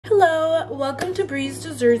welcome to Bree's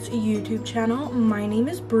Desserts YouTube channel. My name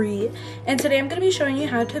is Bree, and today I'm going to be showing you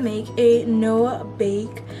how to make a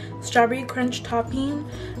no-bake strawberry crunch topping.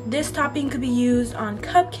 This topping could be used on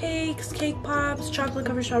cupcakes, cake pops, chocolate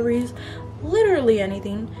covered strawberries, literally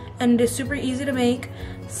anything, and it is super easy to make.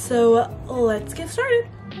 So let's get started.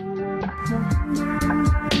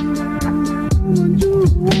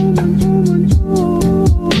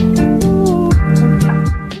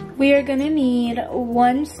 We are gonna need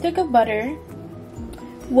 1 stick of butter,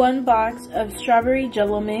 1 box of strawberry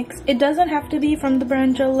jello mix. It doesn't have to be from the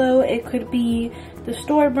brand Jello. It could be the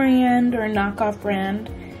store brand or knockoff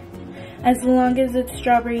brand. As long as it's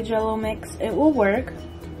strawberry jello mix, it will work.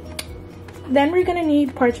 Then we're gonna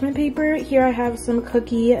need parchment paper. Here I have some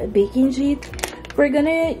cookie baking sheets. We're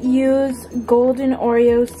gonna use golden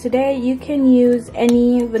Oreos today. You can use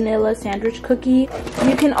any vanilla sandwich cookie.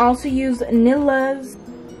 You can also use Nillas.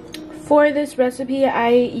 For this recipe, I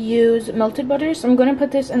use melted butter, so I'm going to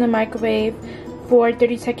put this in the microwave for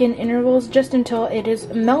 30-second intervals just until it is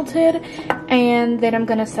melted, and then I'm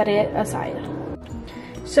going to set it aside.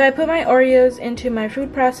 So I put my Oreos into my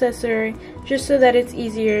food processor just so that it's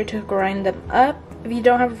easier to grind them up. If you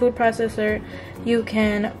don't have a food processor, you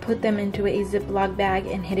can put them into a Ziploc bag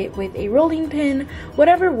and hit it with a rolling pin.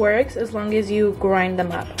 Whatever works as long as you grind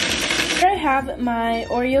them up. Here I have my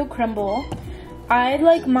Oreo crumble. I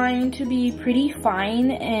like mine to be pretty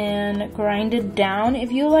fine and grinded down.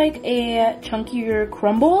 If you like a chunkier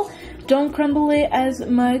crumble, don't crumble it as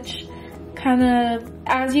much. Kind of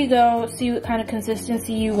as you go, see what kind of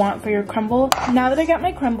consistency you want for your crumble. Now that I got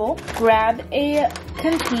my crumble, grab a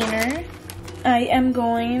container. I am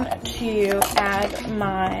going to add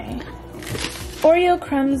my Oreo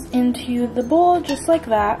crumbs into the bowl just like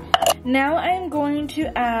that. Now I am going to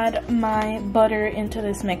add my butter into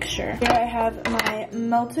this mixture. Here I have my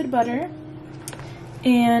melted butter,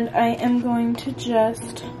 and I am going to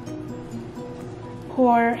just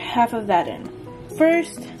pour half of that in.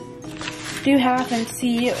 First, do half and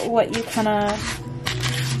see what you kind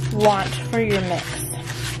of want for your mix,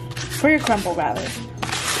 for your crumble rather.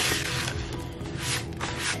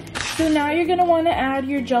 So now you're going to want to add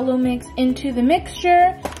your jello mix into the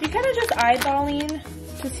mixture. You're kind of just eyeballing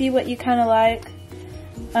to see what you kind of like.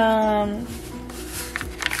 So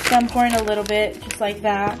I'm pouring a little bit, just like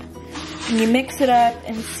that. And you mix it up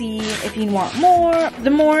and see if you want more.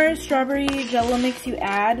 The more strawberry jello mix you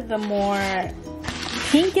add, the more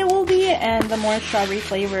pink it will be and the more strawberry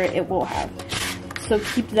flavor it will have. So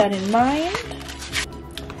keep that in mind.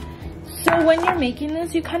 So when you're making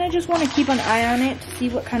this, you kind of just want to keep an eye on it to see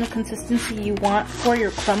what kind of consistency you want for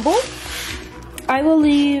your crumble. I will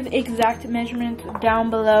leave exact measurements down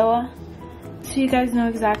below so you guys know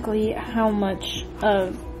exactly how much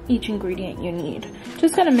of each ingredient you need.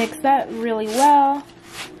 Just gonna mix that really well.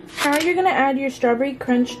 Now you're gonna add your strawberry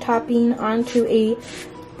crunch topping onto a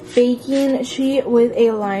baking sheet with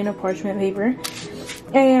a line of parchment paper.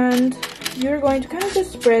 And you're going to kind of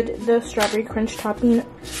just spread the strawberry crunch topping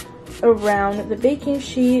around the baking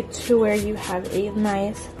sheet to where you have a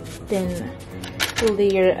nice thin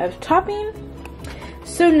layer of topping.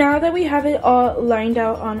 So now that we have it all lined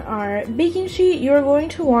out on our baking sheet, you're going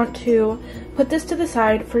to want to put this to the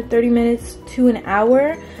side for 30 minutes to an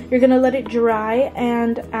hour. You're going to let it dry,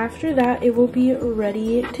 and after that it will be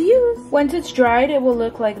ready to use. Once it's dried, it will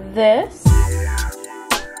look like this.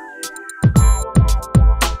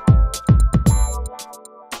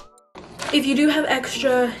 If you do have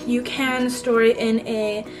extra, you can store it in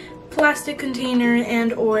a plastic container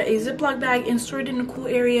and or a Ziploc bag and store it in a cool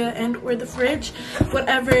area and or the fridge,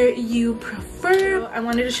 whatever you prefer. I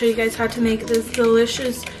wanted to show you guys how to make this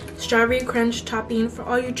delicious strawberry crunch topping for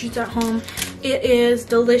all your treats at home. It is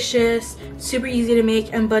delicious, super easy to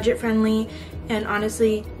make, and budget friendly, and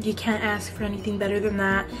honestly you can't ask for anything better than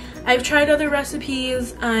that. I've tried other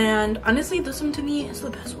recipes and honestly this one to me is the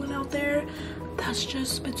best one out there. That's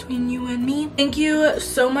just between you and me. Thank you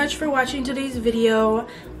so much for watching today's video.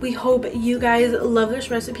 We hope you guys love this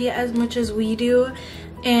recipe as much as we do.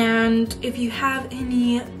 And if you have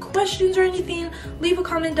any questions or anything, leave a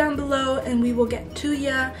comment down below and we will get to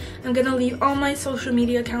ya. I'm gonna leave all my social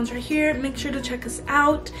media accounts right here. Make sure to check us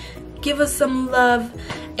out, give us some love,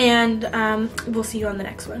 and we'll see you on the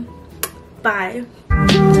next one. Bye.